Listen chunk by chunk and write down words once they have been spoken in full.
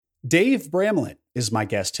Dave Bramlett is my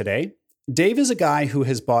guest today. Dave is a guy who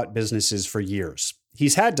has bought businesses for years.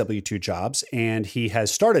 He's had W-2 jobs and he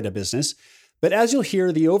has started a business, but as you'll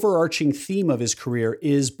hear, the overarching theme of his career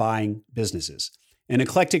is buying businesses, an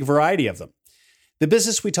eclectic variety of them. The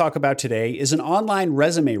business we talk about today is an online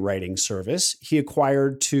resume writing service he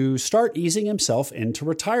acquired to start easing himself into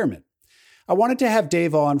retirement. I wanted to have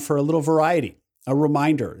Dave on for a little variety, a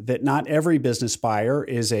reminder that not every business buyer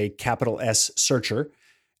is a capital S searcher.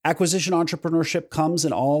 Acquisition entrepreneurship comes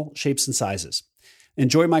in all shapes and sizes.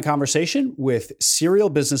 Enjoy my conversation with serial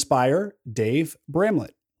business buyer Dave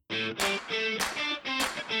Bramlett.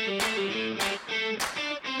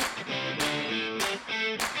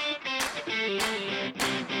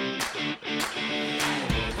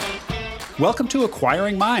 Welcome to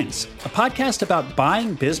Acquiring Minds, a podcast about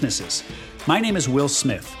buying businesses. My name is Will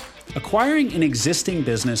Smith. Acquiring an existing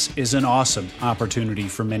business is an awesome opportunity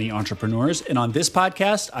for many entrepreneurs, and on this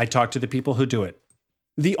podcast, I talk to the people who do it.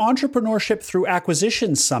 The Entrepreneurship Through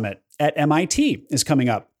Acquisition Summit at MIT is coming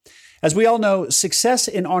up. As we all know, success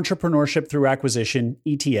in entrepreneurship through acquisition,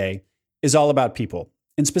 ETA, is all about people,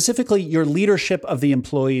 and specifically your leadership of the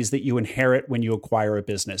employees that you inherit when you acquire a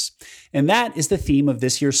business. And that is the theme of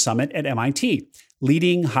this year's summit at MIT.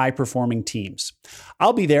 Leading high-performing teams.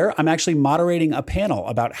 I'll be there. I'm actually moderating a panel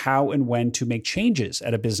about how and when to make changes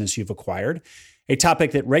at a business you've acquired, a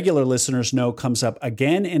topic that regular listeners know comes up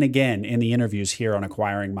again and again in the interviews here on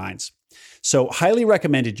Acquiring Minds. So highly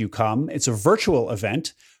recommended you come. It's a virtual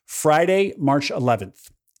event, Friday, March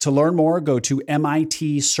 11th. To learn more, go to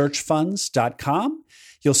mitsearchfunds.com.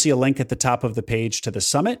 You'll see a link at the top of the page to the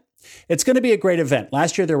summit. It's going to be a great event.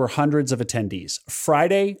 Last year, there were hundreds of attendees.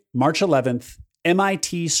 Friday, March 11th,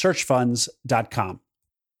 mitsearchfunds.com.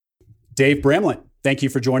 Dave Bramlett, thank you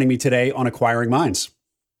for joining me today on Acquiring Minds.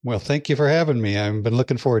 Well, thank you for having me. I've been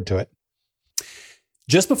looking forward to it.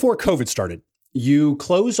 Just before COVID started, you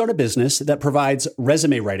closed on a business that provides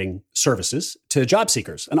resume writing services to job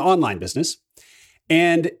seekers, an online business.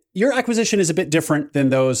 And your acquisition is a bit different than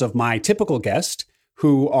those of my typical guest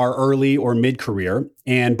who are early or mid-career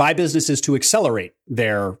and buy businesses to accelerate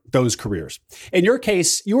those careers. In your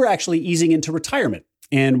case, you were actually easing into retirement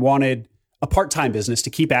and wanted a part-time business to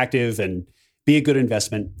keep active and be a good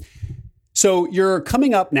investment. So you're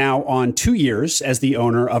coming up now on 2 years as the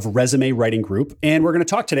owner of Resume Writing Group, and we're going to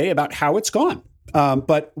talk today about how it's gone.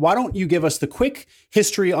 But why don't you give us the quick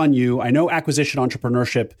history on you? I know acquisition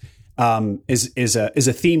entrepreneurship is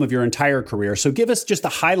a theme of your entire career. So give us just a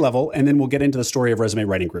high level, and then we'll get into the story of Resume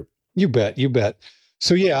Writing Group. You bet.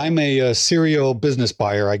 So yeah, I'm a serial business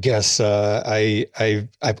buyer, I guess.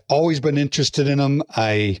 I've always been interested in them.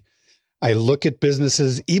 I look at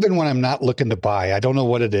businesses even when I'm not looking to buy. I don't know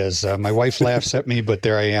what it is. My wife laughs at me, but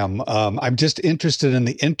there I am. I'm just interested in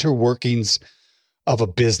the interworkings of a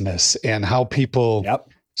business and how people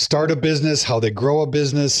start a business, how they grow a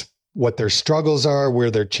business, what their struggles are, where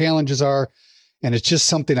their challenges are. And it's just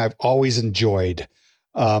something I've always enjoyed.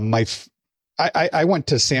 I went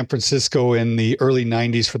to San Francisco in the early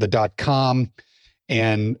 90s for the .com.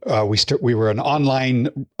 And we were an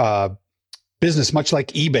online business, much like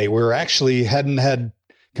eBay. We hadn't had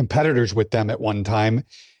competitors with them at one time.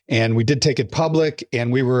 And we did take it public,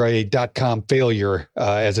 and we were a .com failure,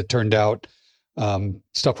 as it turned out.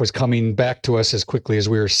 Stuff was coming back to us as quickly as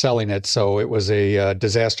we were selling it. So it was a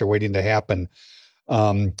disaster waiting to happen.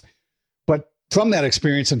 But from that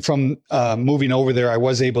experience and from moving over there, I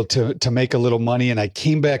was able to make a little money. And I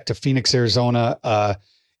came back to Phoenix, Arizona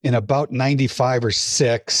in about 95 or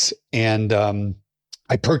 6. And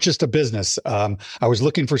I purchased a business. I was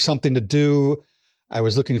looking for something to do. I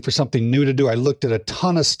was looking for something new to do. I looked at a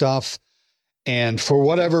ton of stuff. And for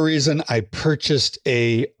whatever reason, I purchased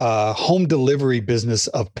a home delivery business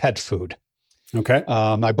of pet food. Okay.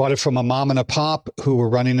 I bought it from a mom and a pop who were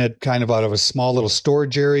running it kind of out of a small little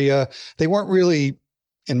storage area. They weren't really,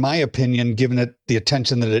 in my opinion, giving it the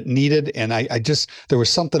attention that it needed. And there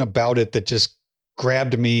was something about it that just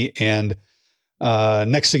grabbed me. And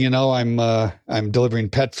next thing you know, I'm delivering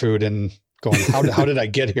pet food and going, how did I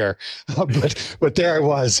get here? But there I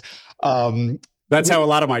was. That's how a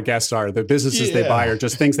lot of my guests are. The businesses they buy are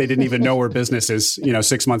just things they didn't even know were businesses,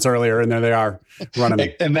 6 months earlier, and there they are running them.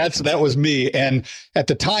 And that was me. And at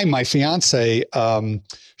the time, my fiance,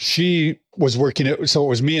 she was working it. So it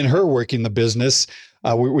was me and her working the business.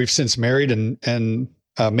 We've since married and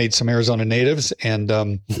made some Arizona natives.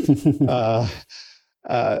 And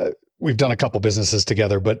we've done a couple businesses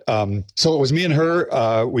together, but so it was me and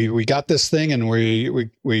her. We got this thing and we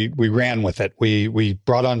ran with it. We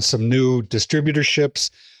brought on some new distributorships,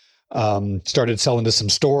 started selling to some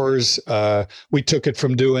stores. We took it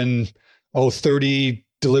from doing 30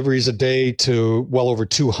 deliveries a day to well over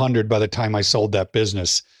 200 by the time I sold that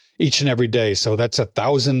business each and every day. So that's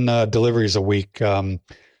 1,000 deliveries a week. A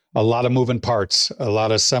lot of moving parts, a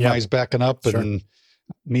lot of semis backing up, and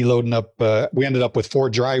me loading up. We ended up with 4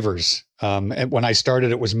 drivers. And when I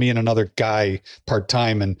started, it was me and another guy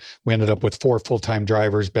part-time, and we ended up with 4 full-time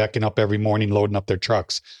drivers backing up every morning, loading up their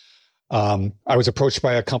trucks. I was approached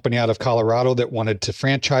by a company out of Colorado that wanted to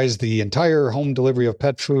franchise the entire home delivery of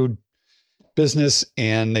pet food business,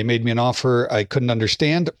 and they made me an offer I couldn't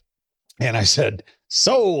understand. And I said,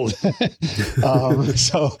 sold. We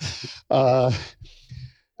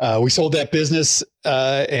sold that business,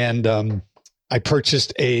 and I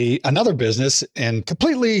purchased another business, and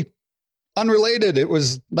completely unrelated. It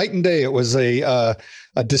was night and day. It was a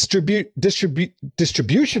distribution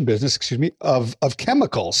business, of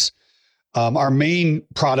chemicals. Our main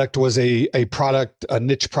product was a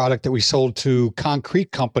niche product that we sold to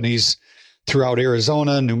concrete companies throughout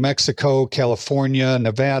Arizona, New Mexico, California,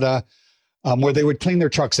 Nevada, where they would clean their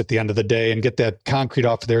trucks at the end of the day and get that concrete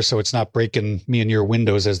off there so it's not breaking me and your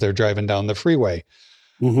windows as they're driving down the freeway.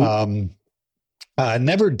 Mm-hmm. I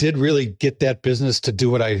never did really get that business to do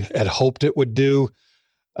what I had hoped it would do.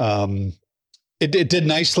 It did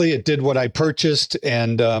nicely. It did what I purchased,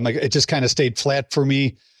 and it just kind of stayed flat for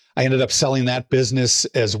me. I ended up selling that business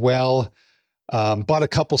as well. Bought a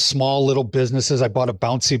couple small little businesses. I bought a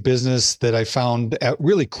bouncy business that I found out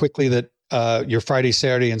really quickly that your Friday,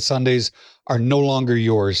 Saturday, and Sundays are no longer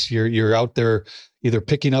yours. You're out there either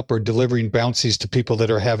picking up or delivering bouncies to people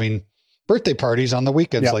that are having birthday parties on the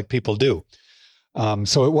weekends, like people do.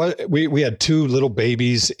 So it was, we had 2 little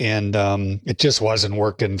babies, and it just wasn't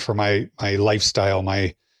working for my lifestyle,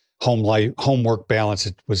 my home work balance.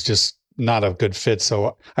 It was just not a good fit.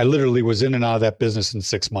 So I literally was in and out of that business in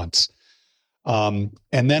 6 months. And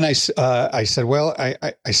then I said, well,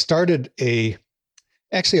 I started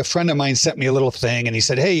actually a friend of mine sent me a little thing, and he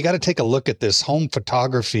said, hey, you got to take a look at this home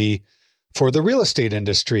photography for the real estate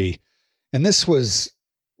industry. And this was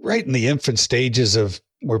right in the infant stages of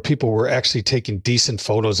where people were actually taking decent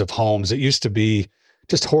photos of homes. It used to be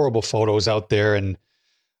just horrible photos out there. And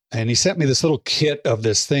he sent me this little kit of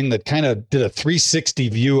this thing that kind of did a 360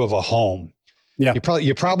 view of a home. Yeah.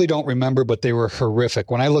 You probably don't remember, but they were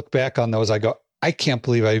horrific. When I look back on those, I go, I can't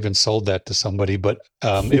believe I even sold that to somebody, but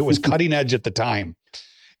it was cutting edge at the time.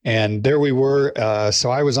 And there we were.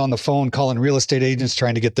 So I was on the phone calling real estate agents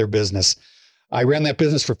trying to get their business. I ran that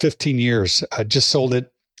business for 15 years. I just sold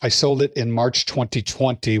it. I sold it in March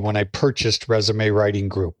 2020 when I purchased Resume Writing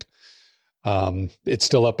Group. It's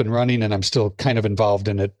still up and running, and I'm still kind of involved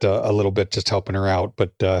in it a little bit, just helping her out.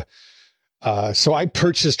 But so I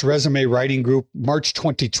purchased Resume Writing Group March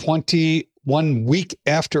 2020. 1 week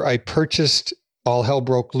after I purchased, all hell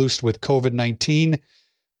broke loose with COVID-19.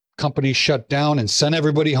 Company shut down and sent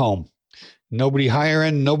everybody home. Nobody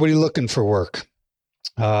hiring, nobody looking for work.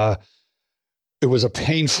 It was a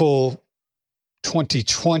painful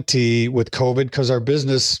 2020 with COVID because our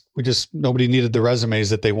business, nobody needed the resumes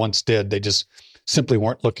that they once did. They just simply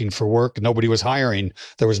weren't looking for work. Nobody was hiring.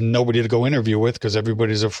 There was nobody to go interview with because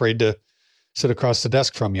everybody's afraid to sit across the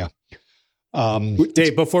desk from you.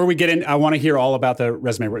 Dave, before we get in, I want to hear all about the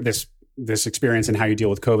resume, this experience and how you deal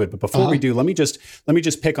with COVID. But before we do, let me just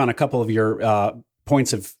pick on a couple of your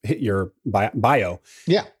points of your bio.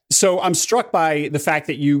 Yeah. So I'm struck by the fact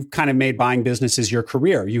that you kind of made buying businesses your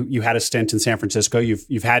career. You had a stint in San Francisco.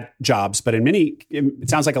 You've had jobs, but it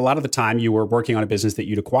sounds like a lot of the time you were working on a business that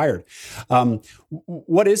you'd acquired.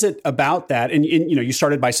 What is it about that? And you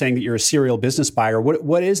started by saying that you're a serial business buyer.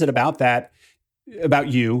 What is it about that, about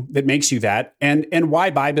you, that makes you that? And why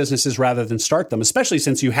buy businesses rather than start them? Especially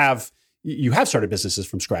since you have started businesses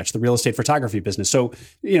from scratch, the real estate photography business. So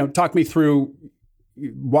talk me through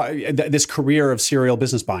why this career of serial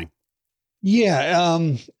business buying. Yeah.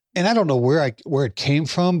 And I don't know where it came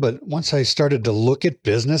from, but once I started to look at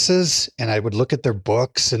businesses and I would look at their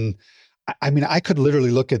books, and I could literally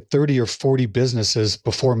look at 30 or 40 businesses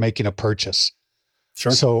before making a purchase.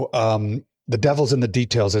 Sure. So, the devil's in the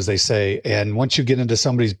details, as they say. And once you get into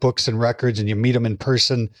somebody's books and records and you meet them in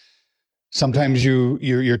person, sometimes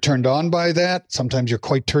you're turned on by that. Sometimes you're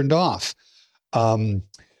quite turned off.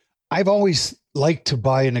 I've always liked to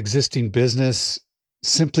buy an existing business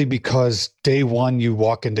simply because day one, you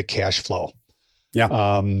walk into cash flow.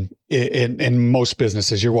 Yeah. In most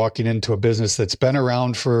businesses, you're walking into a business that's been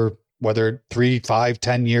around for whether 3, 5,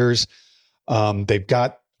 10 years. They've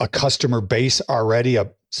got a customer base already,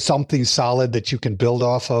 something solid that you can build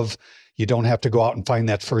off of. You don't have to go out and find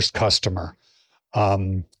that first customer.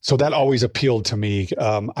 So that always appealed to me.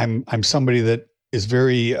 I'm somebody that is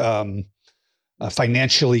very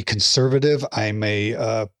financially conservative. I'm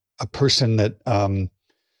a person that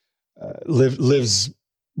lives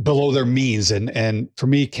below their means, and for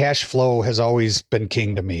me, cash flow has always been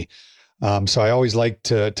king to me. So I always liked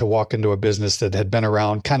to walk into a business that had been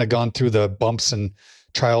around, kind of gone through the bumps and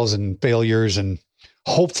trials and failures, and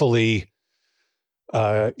hopefully,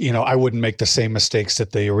 I wouldn't make the same mistakes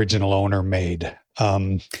that the original owner made.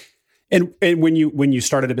 And when you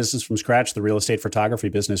started a business from scratch, the real estate photography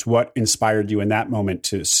business, what inspired you in that moment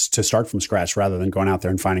to start from scratch rather than going out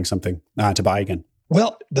there and finding something to buy again?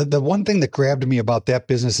 Well, the one thing that grabbed me about that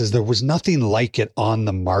business is there was nothing like it on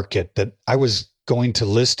the market. That I was going to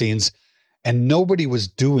listings and nobody was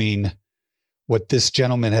doing what this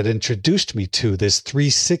gentleman had introduced me to, this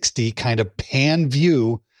 360 kind of pan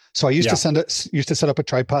view. So I used to set up a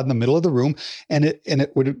tripod in the middle of the room, and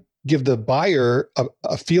it would give the buyer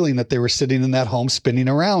a feeling that they were sitting in that home spinning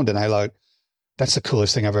around. And I like, that's the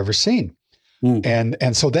coolest thing I've ever seen.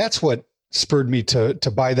 And so that's what spurred me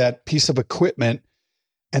to buy that piece of equipment.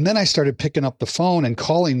 And then I started picking up the phone and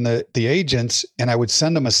calling the agents, and I would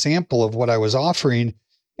send them a sample of what I was offering.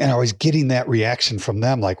 And I was getting that reaction from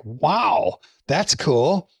them like, wow, that's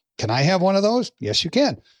cool. Can I have one of those? Yes, you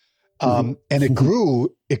can. And it grew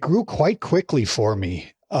quite quickly for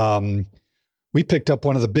me. We picked up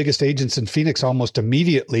one of the biggest agents in Phoenix almost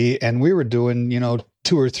immediately, and we were doing,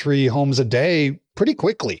 2 or 3 homes a day pretty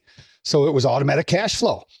quickly. So it was automatic cash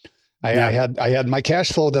flow. I had my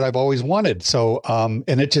cash flow that I've always wanted. So,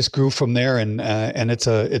 and it just grew from there, and it's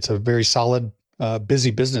a very solid, busy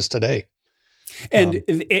business today. And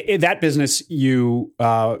that business you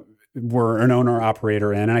were an owner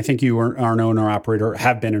operator in, and I think you are an owner operator,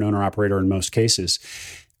 have been an owner operator in most cases.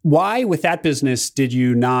 Why, with that business, did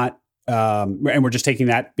you not? And we're just taking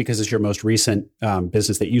that because it's your most recent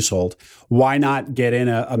business that you sold. Why not get in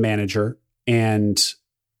a manager and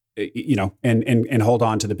hold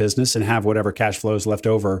on to the business and have whatever cash flows left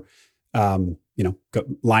over, line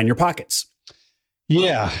your pockets?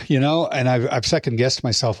 Yeah, and I've second guessed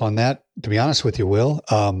myself on that, to be honest with you, Will.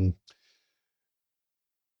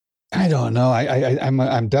 I don't know.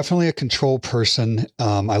 I'm definitely a control person.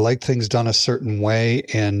 I like things done a certain way,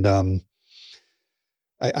 and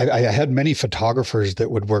I had many photographers that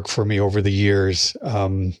would work for me over the years,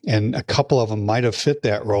 and a couple of them might have fit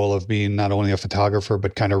that role of being not only a photographer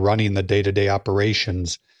but kind of running the day-to-day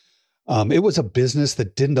operations. It was a business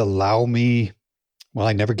that didn't allow me. Well,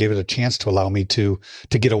 I never gave it a chance to allow me to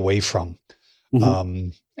get away from.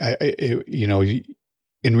 In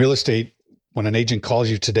real estate, when an agent calls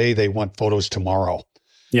you today, they want photos tomorrow.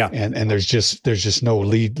 Yeah. And there's just no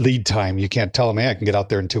lead time. You can't tell them, hey, I can get out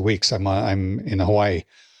there in 2 weeks. I'm in Hawaii.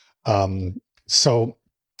 So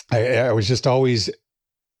I was just always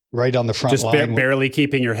right on the front line. Just barely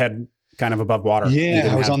keeping your head kind of above water. Yeah.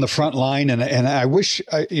 I was on the front line, and I wish,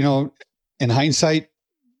 in hindsight,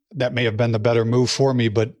 that may have been the better move for me,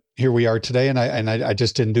 but here we are today. And I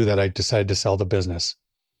just didn't do that. I decided to sell the business.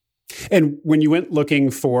 And when you went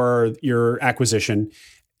looking for your acquisition,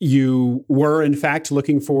 you were in fact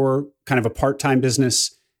looking for kind of a part-time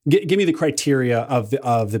business. Give me the criteria of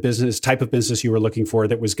the business, type of business you were looking for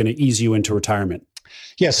that was going to ease you into retirement.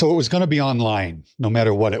 Yeah. So it was going to be online, no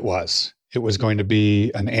matter what it was. It was going to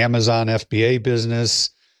be an Amazon FBA business.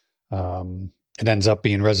 It ends up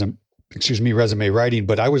being resume writing,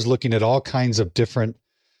 but I was looking at all kinds of different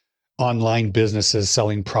online businesses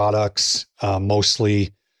selling products,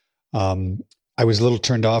 mostly. I was a little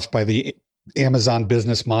turned off by the Amazon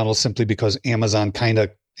business model simply because Amazon kind of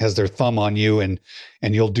has their thumb on you, and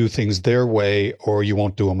you'll do things their way or you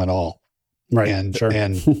won't do them at all. Right. And, sure.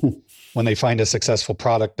 and when they find a successful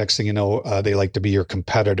product, next thing you know, they like to be your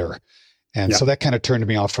competitor. And so that kind of turned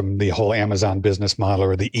me off from the whole Amazon business model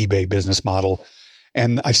or the eBay business model.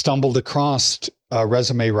 And I stumbled across a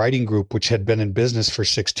resume writing group, which had been in business for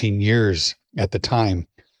 16 years at the time.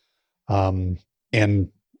 That's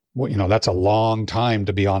a long time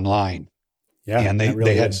to be online. Yeah. And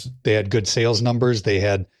they had good sales numbers. They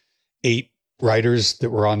had 8 writers that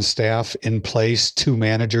were on staff in place, 2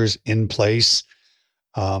 managers in place.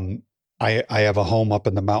 I have a home up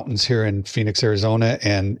in the mountains here in Phoenix, Arizona,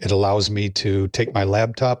 and it allows me to take my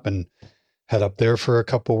laptop and head up there for a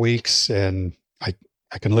couple of weeks, and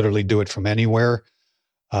I can literally do it from anywhere.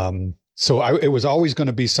 So it was always going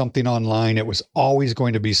to be something online. It was always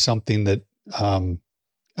going to be something that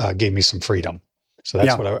gave me some freedom. So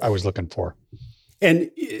that's what I was looking for.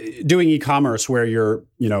 And doing e-commerce where you're,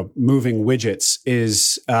 moving widgets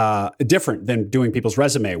is different than doing people's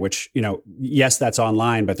resume, which, yes, that's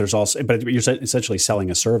online, but but you're essentially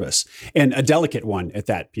selling a service, and a delicate one at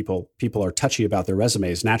that. People are touchy about their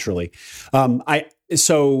resumes naturally. While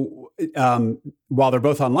they're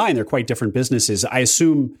both online, they're quite different businesses. I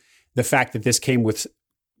assume the fact that this came with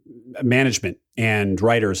management and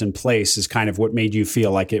writers in place is kind of what made you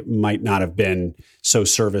feel like it might not have been so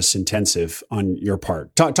service intensive on your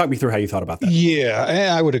part. Talk me through how you thought about that.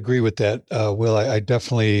 Yeah, I would agree with that, Will. I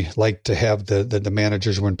definitely like to have the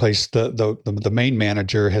managers were in place. The main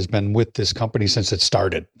manager has been with this company since it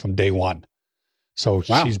started from day one. So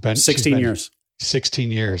wow. she's been 16 years.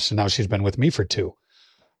 16 years. And now she's been with me for 2.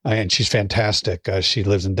 And she's fantastic. She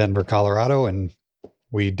lives in Denver, Colorado, and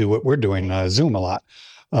we do what we're doing, Zoom a lot.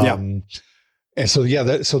 And so,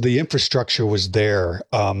 so the infrastructure was there.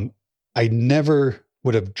 I never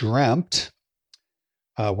would have dreamt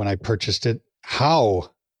when I purchased it,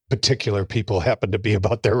 how particular people happen to be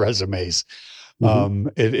about their resumes. Mm-hmm.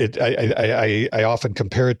 I often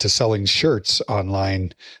compare it to selling shirts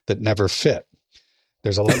online that never fit.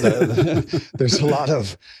 There's a lot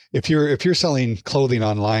of, if you're selling clothing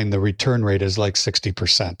online, the return rate is like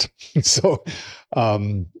 60%. So,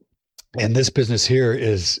 and this business here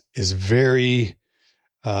is very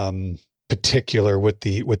particular with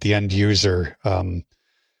the end user.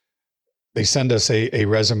 They send us a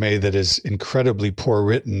resume that is incredibly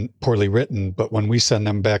poorly written, but when we send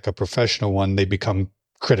them back a professional one, they become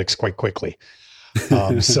critics quite quickly.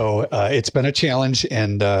 So it's been a challenge,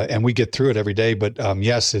 and we get through it every day. But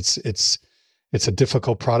yes, it's a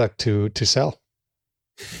difficult product to sell.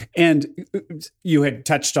 And you had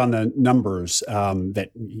touched on the numbers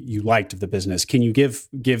that you liked of the business. Can you give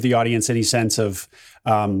the audience any sense of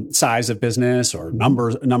size of business or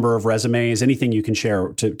number of resumes? Anything you can share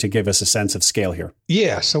to give us a sense of scale here?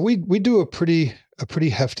 Yeah, so we do a pretty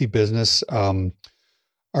hefty business.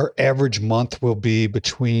 Our average month will be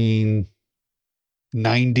between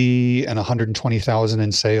 90 and 120,000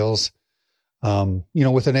 in sales.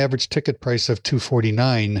 With an average ticket price of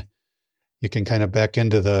 $249. You can kind of back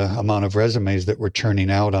into the amount of resumes that we're churning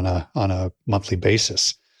out on a monthly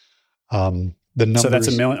basis. The numbers. So that's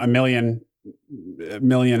a million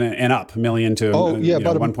and up, million to about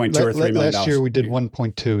 1.2 or $3 million. Last year we did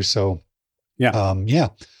 1.2. So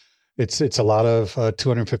it's a lot of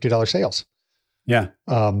 $250 sales. Yeah.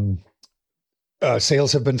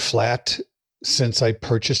 Sales have been flat since I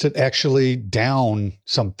purchased it. Actually, down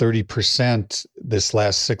some 30% this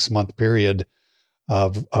last 6-month period.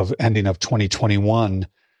 Of ending of 2021.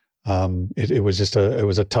 It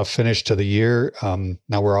was a tough finish to the year.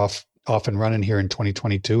 Now we're off and running here in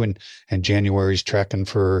 2022, and January's tracking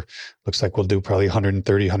for, looks like we'll do probably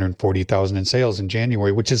 130, 140,000 in sales in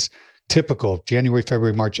January, which is typical. January,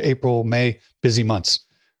 February, March, April, May, busy months,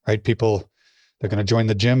 right? People, they're going to join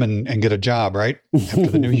the gym and get a job, right? After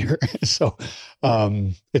the new year. So,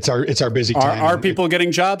 it's our busy time. Are people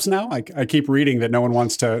getting jobs now? I keep reading that no one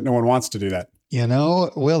wants to do that.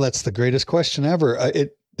 Well, that's the greatest question ever.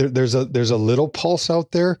 There's a little pulse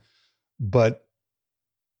out there, but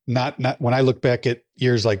not when I look back at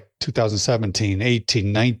years like 2017,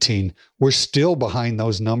 18, 19, we're still behind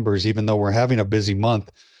those numbers, even though we're having a busy month.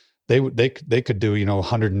 They could do,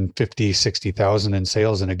 150, 60,000 in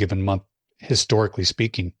sales in a given month, historically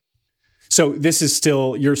speaking. So this is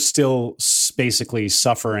you're still basically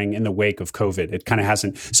suffering in the wake of COVID. It kind of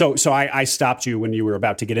hasn't. So I stopped you when you were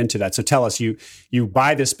about to get into that. So tell us, you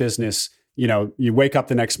buy this business, you wake up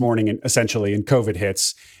the next morning and COVID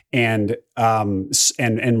hits, and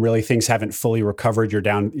really things haven't fully recovered.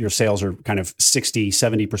 Your sales are kind of 60,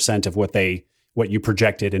 70% of what you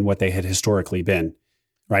projected and what they had historically been,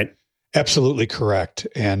 right? Absolutely correct.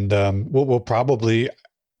 And we'll probably,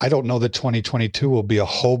 I don't know that 2022 will be a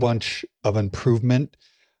whole bunch of improvement.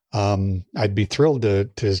 I'd be thrilled to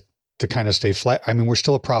kind of stay flat. I mean, we're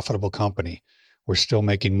still a profitable company. We're still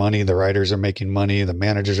making money. The writers are making money. The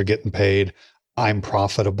managers are getting paid. I'm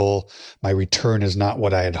profitable. My return is not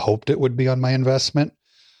what I had hoped it would be on my investment.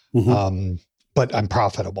 Mm-hmm. But I'm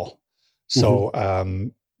profitable. So,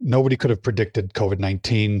 nobody could have predicted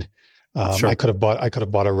COVID-19. Sure. I could have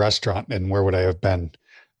bought a restaurant, and where would I have been?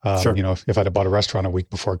 Sure. If I'd have bought a restaurant a week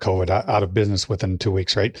before COVID, out of business within 2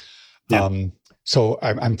 weeks, right? Yeah. So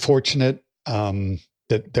I'm fortunate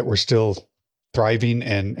that we're still thriving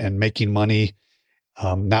and making money.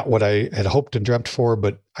 Not what I had hoped and dreamt for,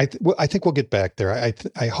 but I think we'll get back there.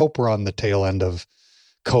 I hope we're on the tail end of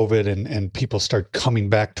COVID and people start coming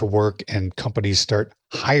back to work and companies start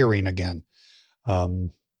hiring again.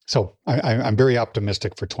 So I'm very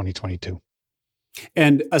optimistic for 2022.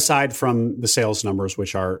 And aside from the sales numbers,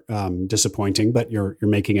 which are disappointing, but you're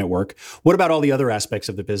making it work, what about all the other aspects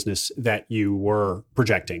of the business that you were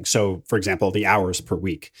projecting? So, for example, the hours per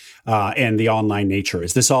week and the online nature.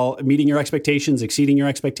 Is this all meeting your expectations, exceeding your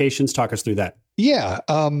expectations? Talk us through that. Yeah.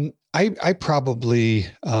 I probably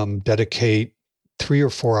dedicate 3 or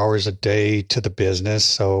 4 hours a day to the business.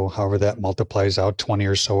 So however that multiplies out, 20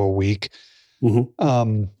 or so a week.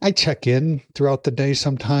 Mm-hmm. I check in throughout the day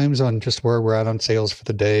sometimes on just where we're at on sales for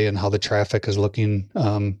the day and how the traffic is looking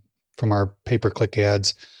from our pay-per-click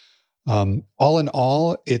ads. All in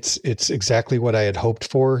all, it's exactly what I had hoped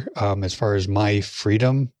for as far as my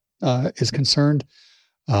freedom is concerned.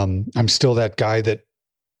 I'm still that guy that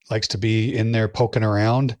likes to be in there poking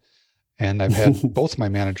around. And I've had both my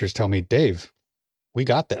managers tell me, Dave, we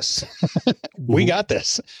got this. We got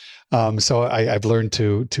this. So I've learned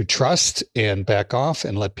to trust and back off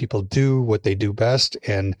and let people do what they do best.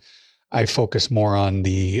 And I focus more on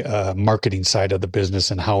the marketing side of the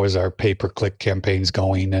business and how is our pay-per-click campaigns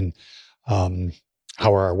going and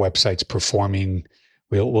how are our websites performing.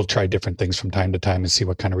 We'll try different things from time to time and see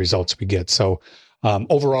what kind of results we get. So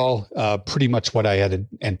overall, pretty much what I had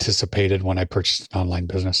anticipated when I purchased an online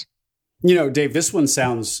business. You know, Dave, this one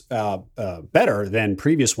sounds better than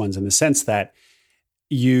previous ones in the sense that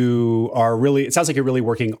you are really, it sounds like you're really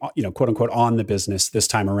working, you know, quote unquote, on the business this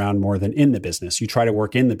time around more than in the business. You try to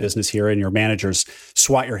work in the business here and your managers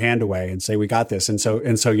swat your hand away and say, we got this. And so,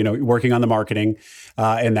 you know, working on the marketing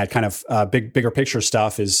and that kind of bigger picture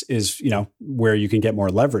stuff is, you know, where you can get more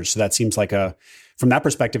leverage. So that seems like from that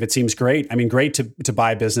perspective, it seems great. I mean, great to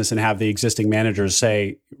buy a business and have the existing managers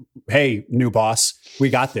say, hey, new boss, we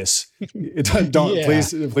got this.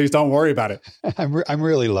 Please don't worry about it. I'm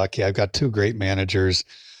really lucky. I've got 2 great managers.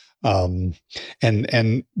 And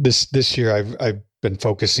this year I've been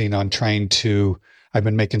focusing on I've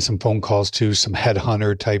been making some phone calls to some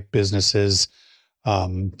headhunter type businesses,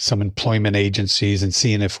 some employment agencies, and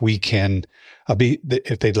seeing if we can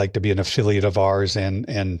if they'd like to be an affiliate of ours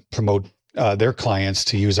and promote their clients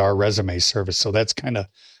to use our resume service. So that's kind of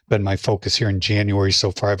been my focus here in January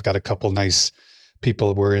so far. I've got a couple nice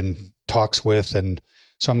people we're in talks with, and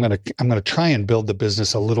so I'm gonna try and build the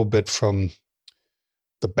business a little bit from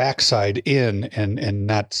the backside in, and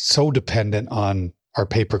not so dependent on our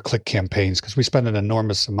pay-per-click campaigns, because we spend an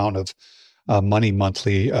enormous amount of money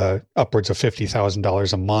monthly, upwards of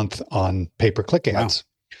 $50,000 a month on pay-per-click ads.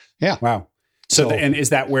 Wow. Yeah. Wow. So and is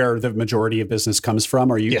that where the majority of business comes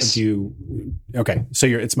from? Or yes. Okay. So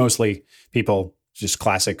it's mostly people just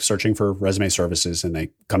classic searching for resume services and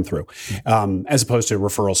they come through, as opposed to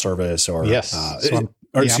referral service or, yes.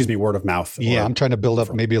 Word of mouth. I'm trying to build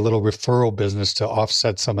up maybe a little referral business to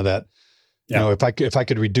offset some of that. Yeah. You know, if I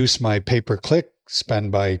could reduce my pay-per-click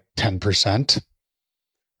spend by 10%,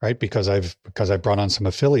 right? Because I've brought on some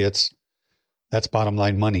affiliates, that's bottom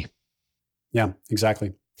line money. Yeah,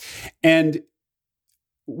 exactly. And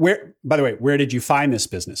by the way, where did you find this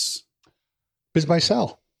business?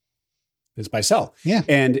 BizBuySell. BizBuySell. Yeah.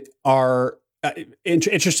 And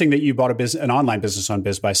interesting that you bought an online business on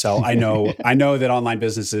BizBuySell. I know that online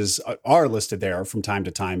businesses are listed there from time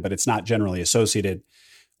to time, but it's not generally associated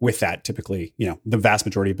with that. Typically, you know, the vast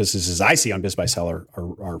majority of businesses I see on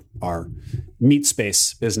BizBuySell are meat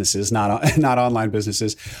space businesses, not online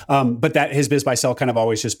businesses. But that has BizBuySell kind of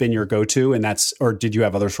always just been your go-to, or did you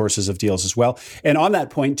have other sources of deals as well? And on that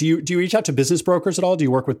point, do you reach out to business brokers at all? Do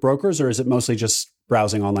you work with brokers, or is it mostly just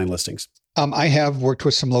browsing online listings? I have worked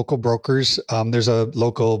with some local brokers. There's a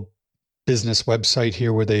local business website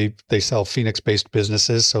here where they sell Phoenix-based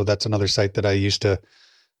businesses. So that's another site that I used to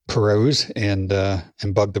peruse and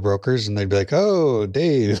bug the brokers, and they'd be like, "Oh,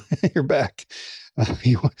 Dave, you're back.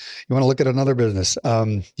 You want to look at another business?"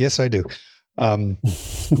 Yes, I do. But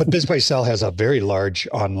BizBuySell has a very large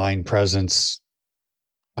online presence,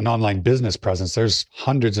 an online business presence. There's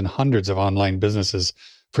hundreds and hundreds of online businesses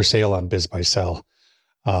for sale on BizBuySell.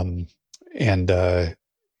 And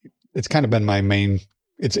it's kind of been my main,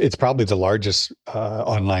 it's probably the largest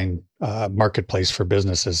online marketplace for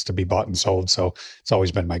businesses to be bought and sold. So it's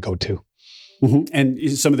always been my go-to. Mm-hmm.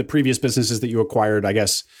 And some of the previous businesses that you acquired, I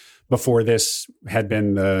guess, before this had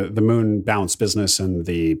been the Moon Bounce business and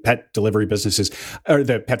the pet delivery businesses, or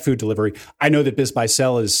the pet food delivery. I know that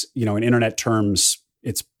BizBuySell is, you know, in internet terms,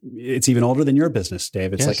 it's even older than your business,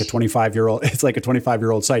 Dave. It's yes. like a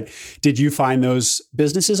 25-year-old site. Did you find those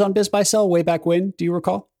businesses on BizBuySell way back when? Do you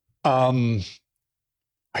recall?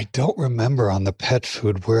 I don't remember on the pet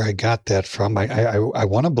food where I got that from. I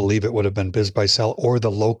want to believe it would have been BizBuySell or the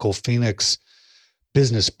local Phoenix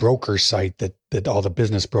business broker site that all the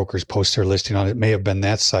business brokers post their listing on. It may have been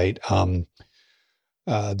that site.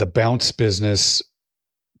 the Bounce business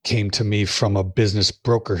came to me from a business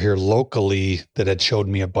broker here locally that had showed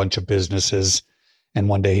me a bunch of businesses. And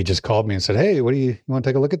one day he just called me and said, "Hey, you want to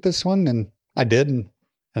take a look at this one?" And I did, and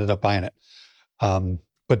ended up buying it.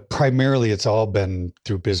 But primarily it's all been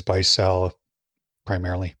through Biz Buy Sell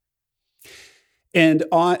primarily. And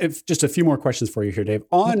just a few more questions for you here, Dave.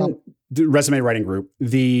 On the Resume Writing Group,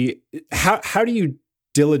 how did you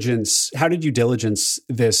diligence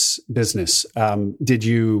this business? Did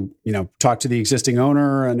you talk to the existing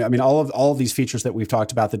owner? And I mean, all of these features that we've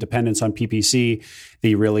talked about, the dependence on PPC,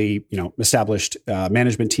 the really established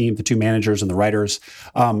management team, the two managers and the writers.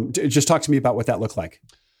 Just talk to me about what that looked like.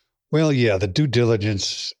 Well, yeah, the due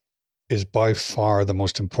diligence is by far the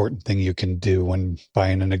most important thing you can do when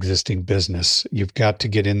buying an existing business. You've got to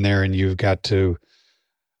get in there and you've got to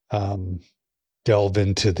delve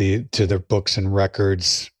into their books and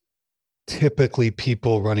records. Typically,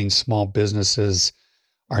 people running small businesses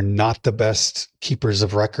are not the best keepers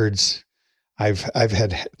of records. I've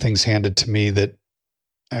had things handed to me that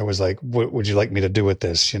I was like, "What would you like me to do with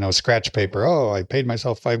this?" Scratch paper. Oh, I paid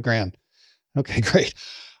myself $5,000. Okay, great.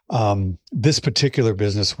 This particular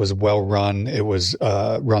business was well run. It was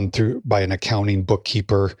run through by an accounting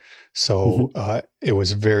bookkeeper. So it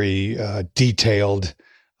was very detailed.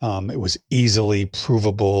 It was easily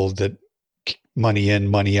provable that money in,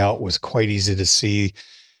 money out was quite easy to see.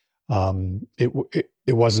 It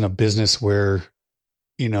wasn't a business where,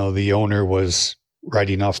 the owner was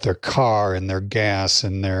writing off their car and their gas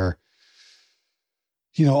and their,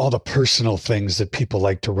 all the personal things that people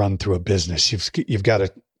like to run through a business. You've got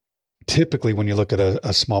to, typically when you look at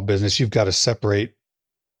a small business, you've got to separate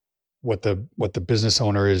what the business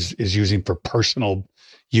owner is using for personal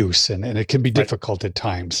use. And it can be difficult at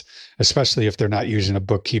times, especially if they're not using a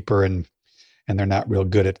bookkeeper and they're not real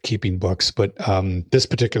good at keeping books. But this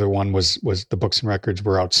particular one was the books and records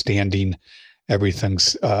were outstanding. Everything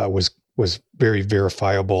was very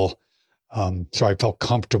verifiable. So I felt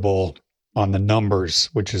comfortable on the numbers,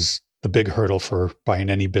 which is the big hurdle for buying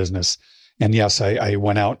any business. And yes, I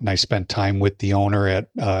went out and I spent time with the owner at,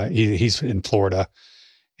 he's in Florida,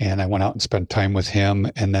 and I went out and spent time with him,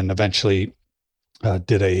 and then eventually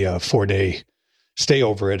did a 4-day stay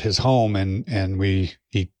over at his home. And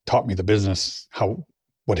he taught me the business,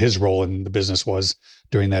 what his role in the business was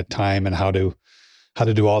during that time, and how to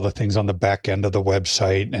do all the things on the back end of the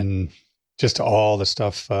website and just all the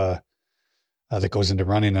stuff, that goes into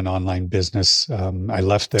running an online business. I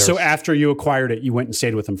left there. So after you acquired it, you went and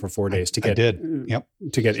stayed with them for 4 days to get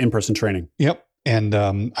in-person training. Yep. And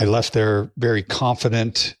I left there very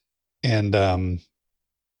confident. And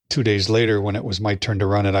 2 days later, when it was my turn to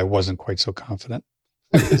run it, I wasn't quite so confident.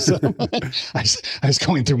 So I was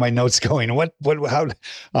going through my notes going, how,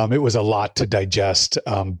 it was a lot to digest.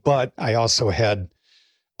 But I also had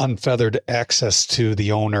unfeathered access to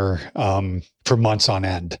the owner for months on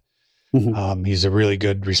end. Mm-hmm. He's a really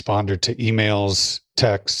good responder to emails,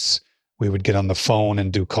 texts. We would get on the phone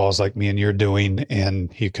and do calls like me and you're doing,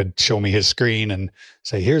 and he could show me his screen and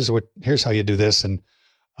say, here's how you do this. And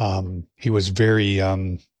he was very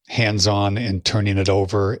hands-on in turning it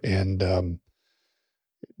over. And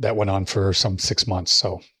that went on for some 6 months.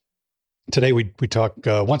 So today we talk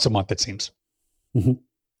once a month, it seems. Mm-hmm.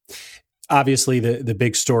 Obviously, the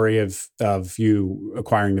big story of you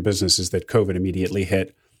acquiring the business is that COVID immediately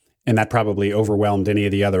hit. And that probably overwhelmed any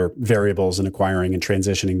of the other variables in acquiring and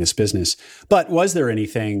transitioning this business. But was there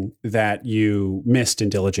anything that you missed in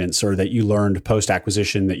diligence or that you learned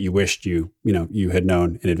post-acquisition that you wished you had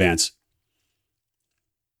known in advance?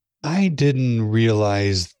 I didn't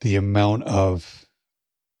realize the amount of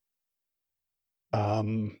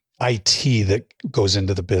IT that goes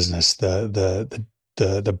into the business,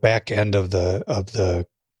 the back end of the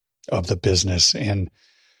business,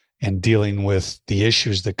 and dealing with the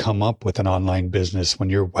issues that come up with an online business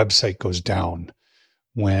when your website goes down,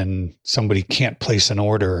 when somebody can't place an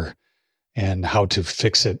order, and how to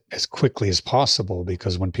fix it as quickly as possible.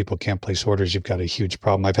 Because when people can't place orders, you've got a huge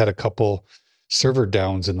problem. I've had a couple server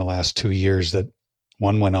downs in the last 2 years that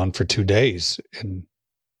one went on for 2 days, and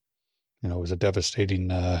it was a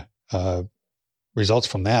devastating results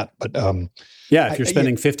from that. But if you're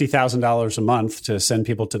spending $50,000 a month to send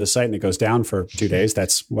people to the site and it goes down for 2 days,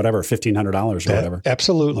 that's whatever, $1,500 or whatever.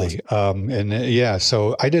 Absolutely.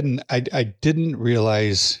 So I didn't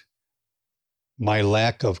realize my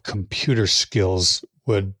lack of computer skills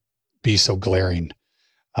would be so glaring.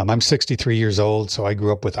 I'm 63 years old, so I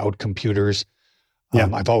grew up without computers.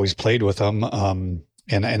 I've always played with them.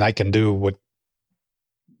 And I can do what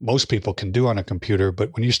most people can do on a computer,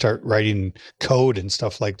 but when you start writing code and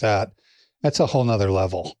stuff like that, that's a whole nother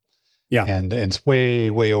level. Yeah. And it's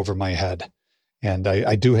way, way over my head. And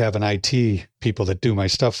I do have an IT people that do my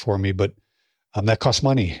stuff for me, but that costs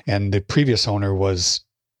money. And the previous owner was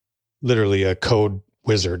literally a code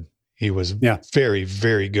wizard. He was very,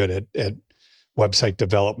 very good at website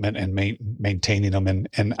development and maintaining them.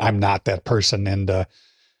 And I'm not that person. And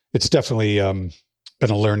it's definitely been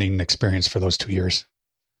a learning experience for those 2 years.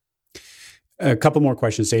 A couple more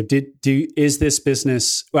questions, Dave. Is this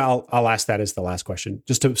business? Well, I'll ask that as the last question,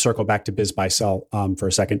 just to circle back to BizBuySell for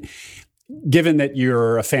a second. Given that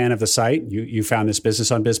you're a fan of the site, you found this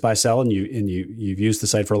business on BizBuySell, and you've used the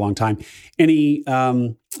site for a long time. Any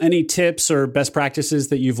tips or best practices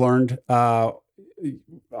that you've learned on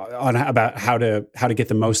about how to get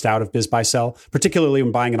the most out of BizBuySell, particularly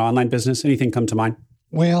when buying an online business? Anything come to mind?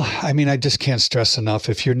 Well, I mean, I just can't stress enough,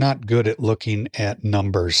 if you're not good at looking at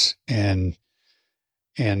numbers, and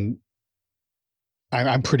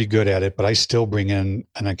I'm pretty good at it, but I still bring in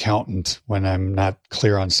an accountant when I'm not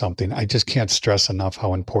clear on something. I just can't stress enough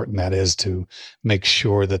how important that is to make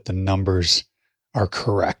sure that the numbers are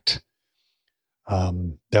correct.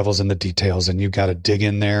 Devil's in the details, and you got to dig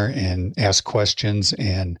in there and ask questions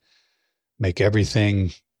and make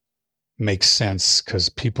everything make sense, because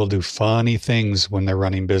people do funny things when they're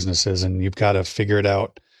running businesses, and you've got to figure it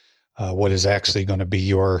out, what is actually going to be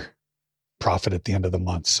your profit at the end of the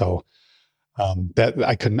month. So that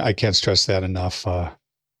I can't stress that enough.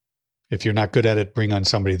 If you're not good at it, bring on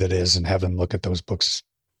somebody that is and have them look at those books.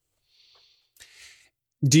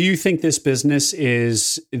 Do you think this business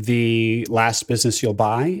is the last business you'll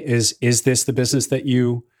buy? Is this the business that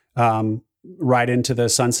you ride into the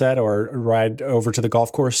sunset or ride over to the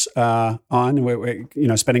golf course on?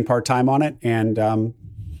 Spending part time on it, and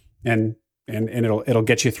it'll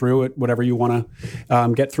get you through it, whatever you want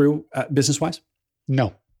to get through business wise.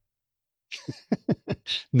 No.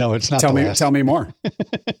 No, it's not. Tell me more.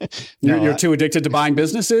 You're too addicted to buying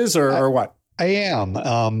businesses, or what? I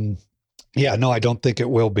am. Yeah, no, I don't think it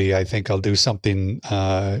will be. I think I'll do something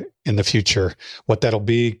in the future. What that'll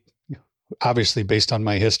be, obviously, based on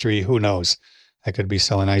my history, who knows? I could be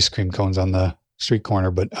selling ice cream cones on the street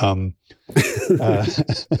corner, but I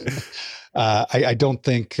don't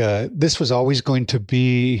think this was always going to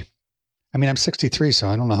be. I mean, I'm 63, so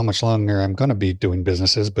I don't know how much longer I'm going to be doing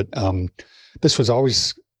businesses, but this was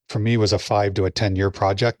always, for me, was a 5 to 10 year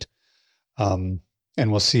project. And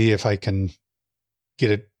we'll see if I can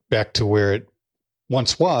get it back to where it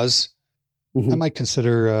once was. Mm-hmm. I might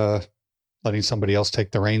consider letting somebody else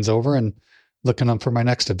take the reins over and looking for my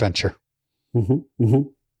next adventure. Mm-hmm. Mm-hmm.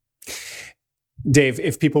 Dave,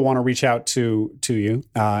 if people want to reach out to you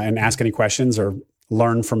and ask any questions or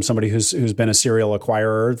learn from somebody who's been a serial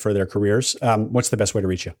acquirer for their careers, what's the best way to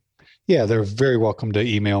reach you? Yeah, they're very welcome to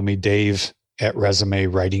email me,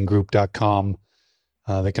 dave@resumewritinggroup.com.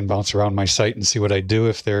 They can bounce around my site and see what I do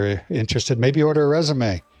if they're interested. Maybe order a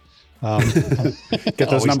resume. Get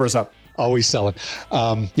those numbers up. Always selling.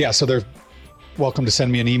 So they're welcome to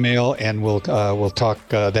send me an email, and we'll talk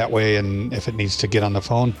that way. And if it needs to get on the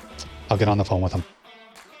phone, I'll get on the phone with them.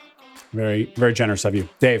 Very, very generous of you.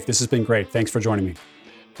 Dave, this has been great. Thanks for joining me.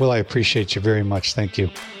 Well, I appreciate you very much. Thank you.